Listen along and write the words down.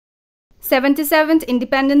77th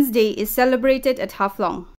Independence Day is celebrated at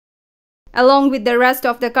Haflong. Along with the rest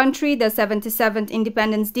of the country, the 77th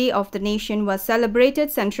Independence Day of the nation was celebrated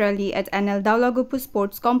centrally at Daulagupu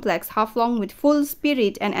Sports Complex, Haflong, with full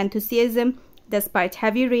spirit and enthusiasm despite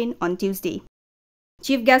heavy rain on Tuesday.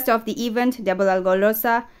 Chief guest of the event,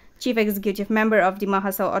 Daulagupu, Chief Executive Member of the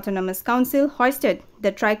Mahasau Autonomous Council, hoisted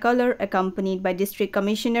the tricolor accompanied by District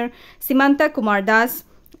Commissioner Simanta Kumar Das,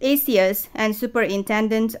 ACS, and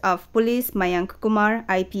Superintendent of Police Mayank Kumar,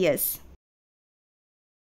 IPS.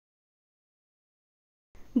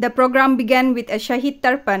 The program began with a Shahid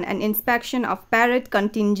Tarpan, an inspection of parade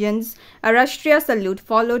contingents, a Rashtriya salute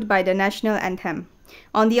followed by the national anthem.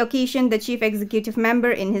 On the occasion, the Chief Executive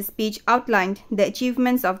Member in his speech outlined the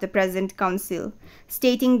achievements of the present council,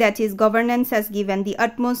 stating that his governance has given the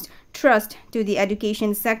utmost trust to the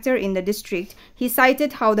education sector in the district. He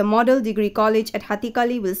cited how the Model Degree College at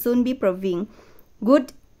Hatikali will soon be providing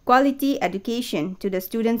good quality education to the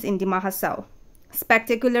students in the Mahasau.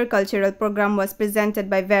 Spectacular cultural program was presented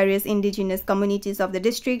by various indigenous communities of the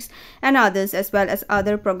districts and others, as well as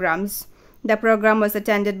other programs. The program was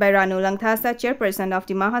attended by Ranu Langthasa, Chairperson of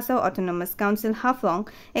the Mahasau Autonomous Council, Haflong,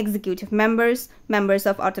 executive members, members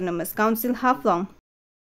of Autonomous Council, Haflong,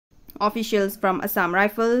 officials from Assam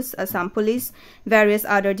Rifles, Assam Police, various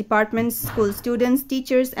other departments, school students,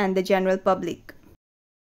 teachers, and the general public.